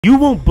You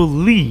won't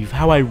believe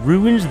how I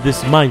ruined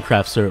this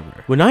Minecraft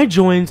server. When I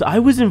joined, I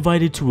was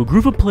invited to a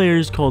group of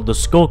players called the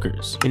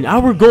Skulkers, and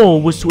our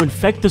goal was to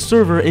infect the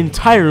server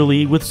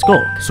entirely with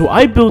Skulk. So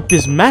I built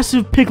this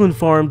massive piglin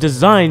farm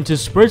designed to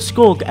spread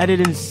Skulk at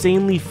an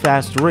insanely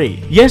fast rate.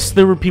 Yes,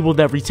 there were people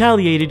that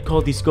retaliated,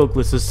 called the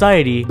Skulkless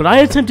Society, but I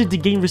attempted to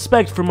gain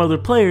respect from other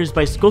players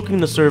by skulking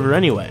the server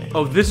anyway.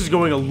 Oh, this is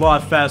going a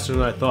lot faster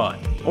than I thought.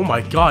 Oh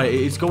my god,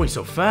 it's going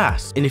so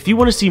fast. And if you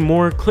want to see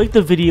more, click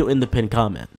the video in the pinned comment.